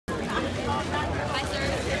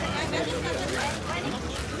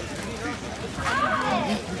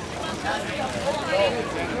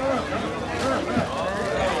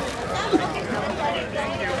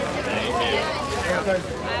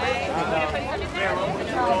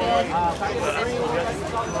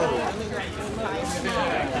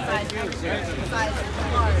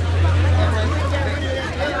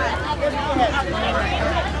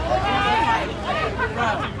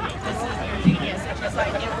It's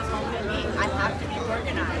like it was home to me. I have to be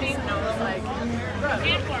organized. And I was like,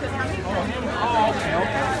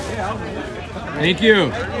 thank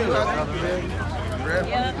you.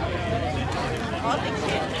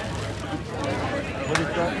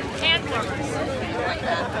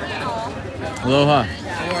 Aloha.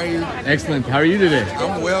 How are you? Excellent. How are you today?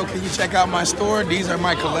 I'm well. Can you check out my store? These are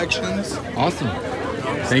my collections. Awesome.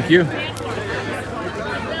 Thank you.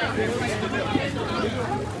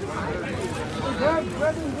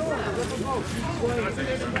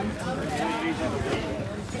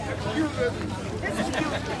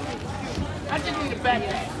 I just need a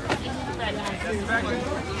backpack.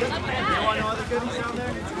 You want no other goodies down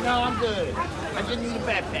there? No, I'm good. I just need a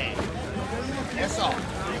backpack. That's all.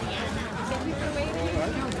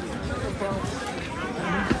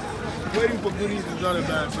 Waiting for goodies is not a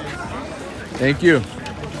bad thing. Thank you.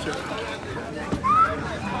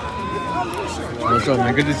 What's up,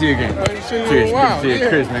 man? Good to see you again. Cheers. Wow, Good to see you.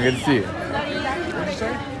 Chris, man. Good to see you.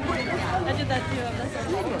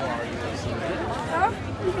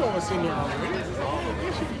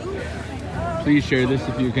 Please share this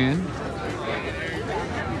if you can.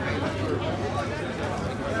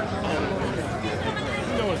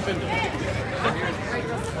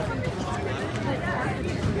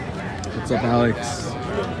 What's up, Alex?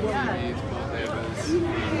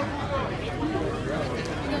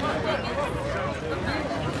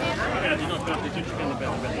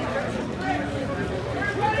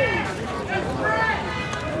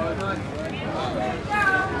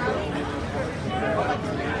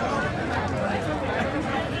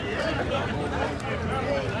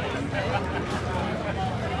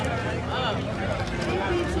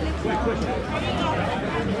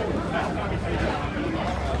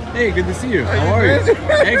 Hey, good to see you. How are you?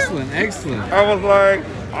 Excellent, excellent. I was like,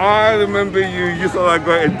 I remember you saw I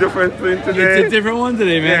got a different thing today. It's a different one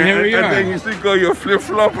today, man. Yeah, Here we and are. then you still got your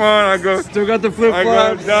flip-flop on. I go, Still got the flip I go,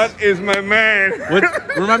 flops. that is my man.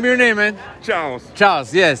 What? Remember your name, man? Charles.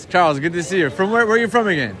 Charles. Yes, Charles. Good to see you. From where are you from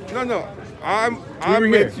again? No. I were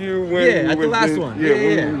met here. you when Yeah, we at were the last doing, one. Yeah, when we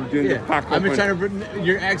were doing the yeah. pack I've been up trying to bring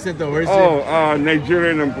your accent though. Where's it? Oh,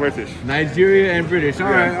 Nigerian and British. Nigeria and British. All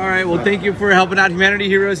right, all right. Well, thank you for helping out Humanity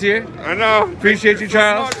Heroes here. I know. Appreciate you,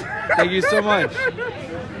 Charles. Thank you so much.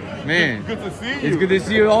 Man, Good to see you. it's good to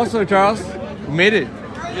see you also, Charles. We made it.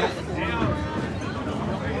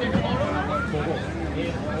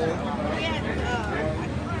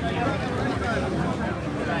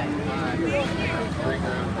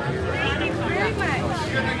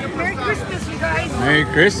 Merry Christmas, you guys. Merry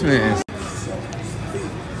Christmas.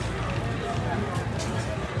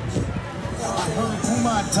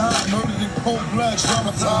 My time, murdered in cold blood,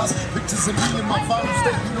 traumatized. Pictures of me and my father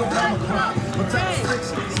state, you know I'm a crime. But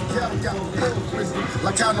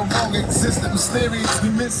like I no longer exist, that mysteriously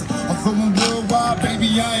missing. I'm from a worldwide,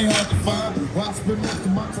 baby, I ain't hard to find. Why I spend most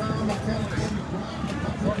of my time, I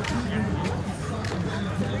can't.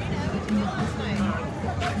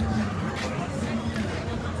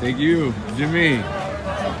 Thank you, Jimmy.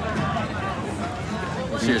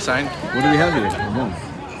 See your sign? What do we have here? Come on.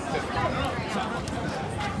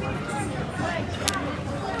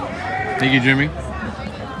 Thank you, Jimmy.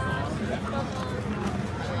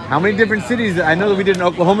 How many different cities? I know that we did an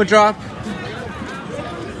Oklahoma drop.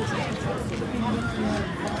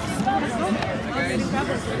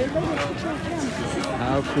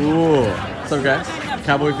 How cool. What's up, guys?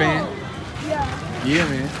 Cowboy fan? Yeah,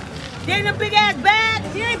 man. There ain't a big ass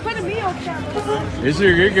bag. You ain't putting me on camera. Yes,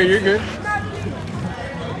 you're good, you're good.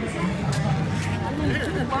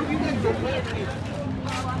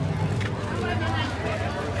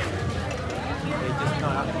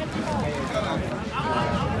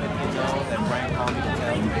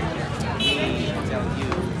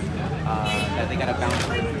 That they got a bounce.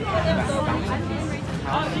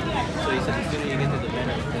 So he said the sooner you get to the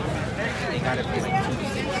better because they got to be like 2 to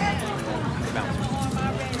 6 bounce.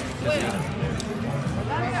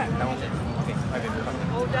 That one's it. Okay, bye baby.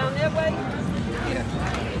 Hold down there, buddy.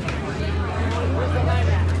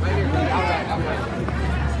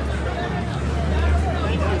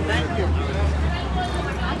 Thank you.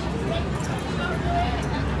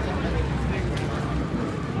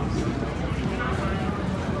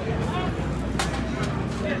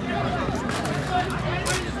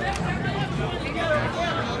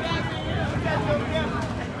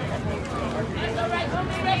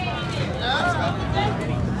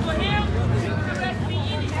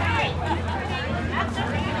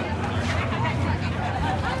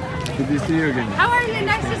 Good to see you again. How are you?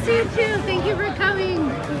 Nice to see you too. Thank you for coming.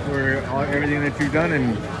 For everything that you've done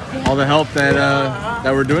and all the help that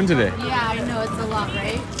that we're doing today. Yeah, I know it's a lot,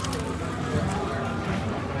 right?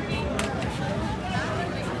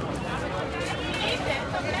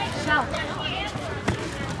 Ciao.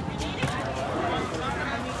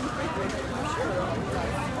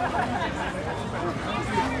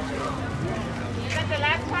 Is that the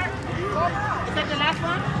last part? Is that the last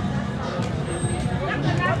one?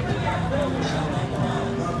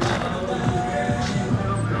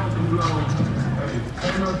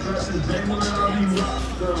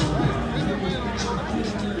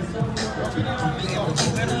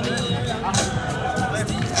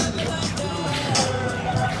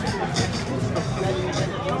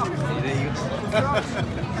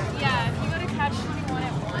 Yeah, if you go to Catch 21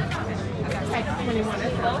 at 1. Catch 21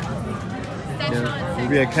 at 12? Yeah, we'll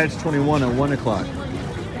be at Catch 21 at 1 o'clock.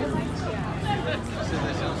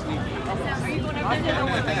 Are you going to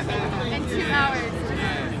in 2 hours?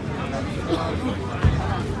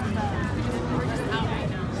 We're just out right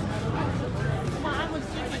now.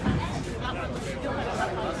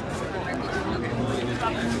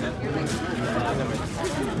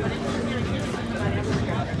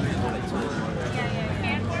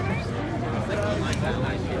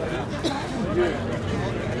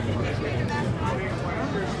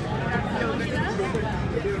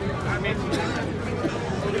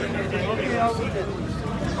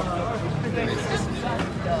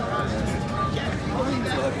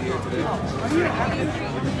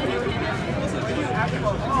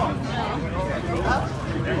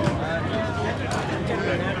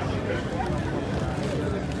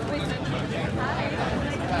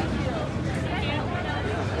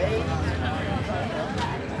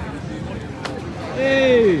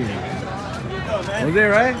 Hey! Was it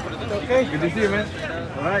right? Okay. Good to see you, man.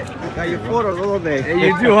 All right. Got your photo a little bit. Hey,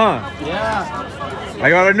 you too, huh? Yeah. I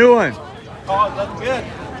got a new one. Oh, that's good.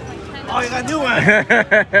 Oh, you got a new one.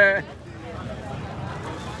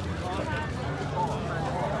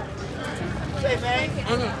 Hey, man.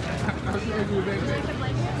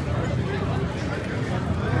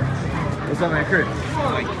 What's up, man? Chris.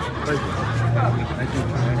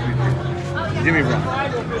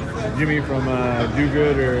 Jimmy from Do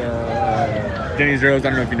Good or Jenny's Rose. I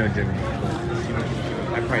don't know if you know Jimmy.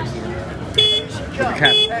 I probably see him. With the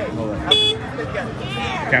cap. Hold on.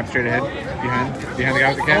 Cap straight ahead. Behind the guy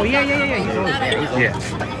with the cap? Oh, yeah. He's always there. Yeah.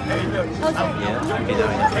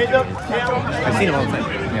 I've seen him all the time.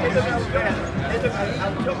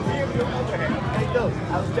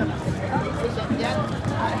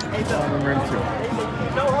 I remember him too.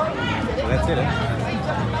 So that's it, huh?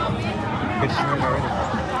 Good shooting already.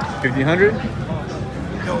 1,500?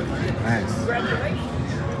 Nice.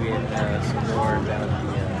 We had some more down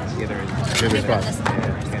the other spot.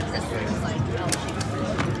 Yeah.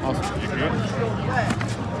 Awesome.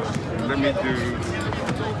 Let me do.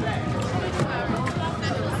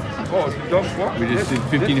 Oh, don't what? We just did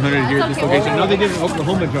 1,500 here at this location. No, they did an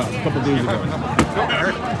Oklahoma drop a couple days ago.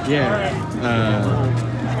 Yeah.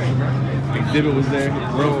 Exhibit was there.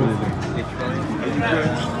 Rose was there.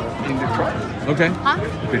 In Detroit. Okay. Huh?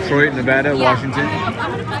 Detroit, Nevada, Washington. I'm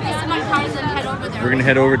going to put this in my cars and head over there. We're gonna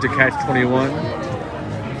head over to Catch 21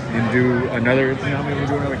 and do another. How many we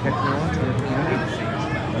do another Catch 21?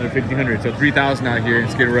 Another 1,500. So 3,000 out here in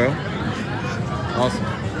Skid Row. Awesome.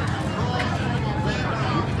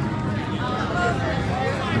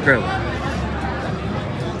 Incredible.